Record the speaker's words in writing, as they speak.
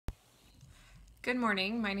Good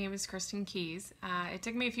morning. My name is Kristen Keys. It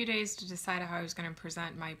took me a few days to decide how I was going to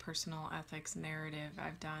present my personal ethics narrative.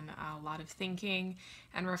 I've done a lot of thinking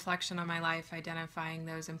and reflection on my life, identifying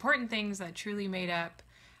those important things that truly made up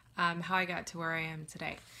how I got to where I am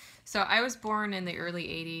today. So I was born in the early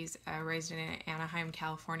 80s, raised in Anaheim,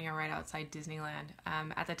 California, right outside Disneyland.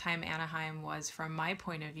 At the time, Anaheim was, from my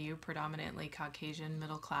point of view, predominantly Caucasian,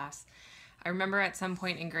 middle class. I remember at some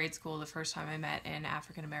point in grade school the first time I met an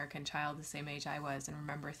African-American child the same age I was, and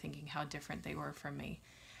remember thinking how different they were from me.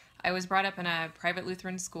 I was brought up in a private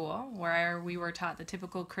Lutheran school where we were taught the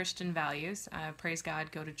typical Christian values: praise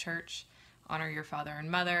God, go to church, honor your father and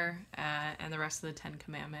mother, and the rest of the 10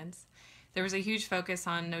 Commandments. There was a huge focus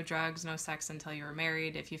on no drugs, no sex until you were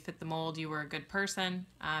married. If you fit the mold, you were a good person.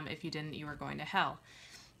 If you didn't, you were going to hell.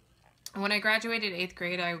 When I graduated 8th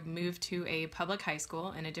grade, I moved to a public high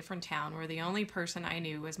school in a different town where the only person I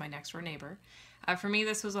knew was my next door neighbor. For me,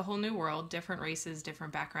 this was a whole new world, different races,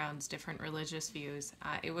 different backgrounds, different religious views.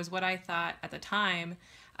 It was what I thought at the time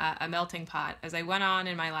a melting pot. As I went on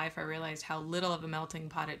in my life, I realized how little of a melting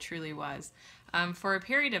pot it truly was. For a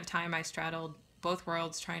period of time, I straddled both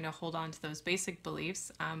worlds trying to hold on to those basic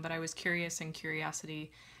beliefs, but I was curious and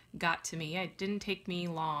curiosity got to me. It didn't take me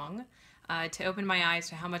long to open my eyes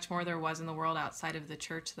to how much more there was in the world outside of the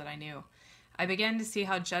church that I knew. I began to see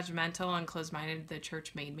how judgmental and closed-minded the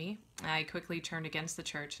church made me. I quickly turned against the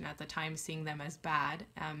church, and at the time seeing them as bad,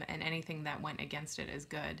 and anything that went against it as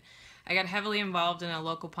good. I got heavily involved in a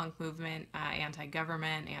local punk movement,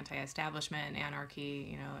 anti-government, anti-establishment,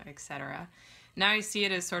 anarchy, etc. Now I see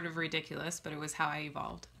it as sort of ridiculous, but it was how I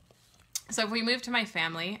evolved. So if we move to my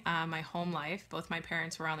family, my home life, both my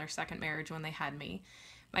parents were on their second marriage when they had me.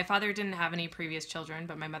 My father didn't have any previous children,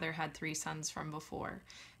 but my mother had 3 sons from before.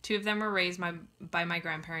 2 of them were raised by my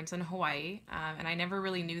grandparents in Hawaii, and I never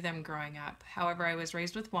really knew them growing up. However, I was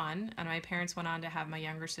raised with one, and my parents went on to have my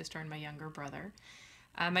younger sister and my younger brother.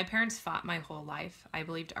 My parents fought my whole life. I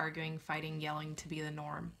believed arguing, fighting, yelling to be the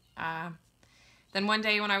norm. Then one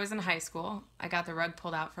day when I was in high school, I got the rug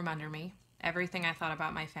pulled out from under me. Everything I thought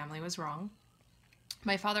about my family was wrong.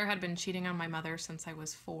 My father had been cheating on my mother since I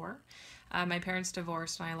was 4. My parents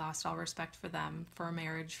divorced, and I lost all respect for them, for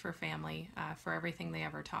marriage, for family, for everything they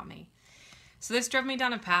ever taught me. So this drove me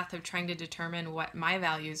down a path of trying to determine what my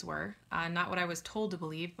values were, not what I was told to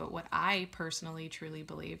believe, but what I personally truly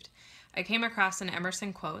believed. I came across an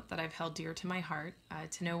Emerson quote that I've held dear to my heart: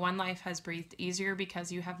 "To know one life has breathed easier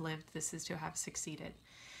because you have lived, this is to have succeeded."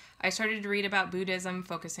 I started to read about Buddhism,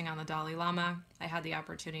 focusing on the Dalai Lama. I had the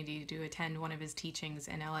opportunity to attend one of his teachings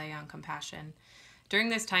in LA on compassion. During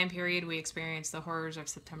this time period, we experienced the horrors of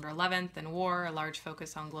September 11th and war, a large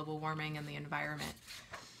focus on global warming and the environment.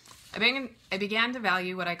 I began to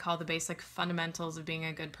value what I call the basic fundamentals of being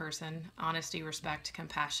a good person: honesty, respect,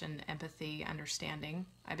 compassion, empathy, understanding.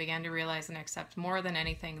 I began to realize and accept more than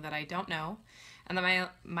anything that I don't know, and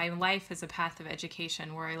that my life is a path of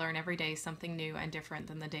education where I learn every day something new and different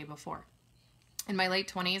than the day before. In my late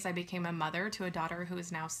 20s, I became a mother to a daughter who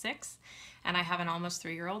is now 6, and I have an almost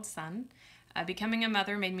 3-year-old son. Becoming a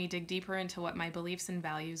mother made me dig deeper into what my beliefs and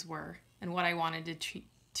values were and what I wanted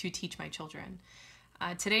to teach my children.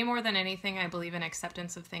 Today, more than anything, I believe in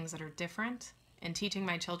acceptance of things that are different, and teaching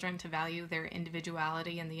my children to value their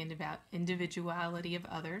individuality and the individuality of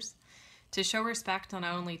others, to show respect not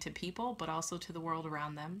only to people, but also to the world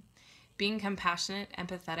around them, being compassionate,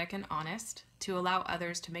 empathetic, and honest, to allow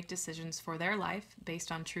others to make decisions for their life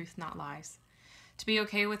based on truth, not lies, to be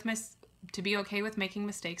okay with making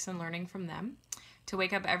mistakes and learning from them, to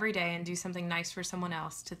wake up every day and do something nice for someone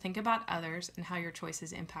else, to think about others and how your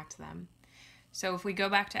choices impact them. So if we go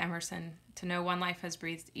back to Emerson, to know one life has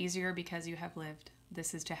breathed easier because you have lived,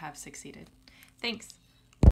 this is to have succeeded. Thanks.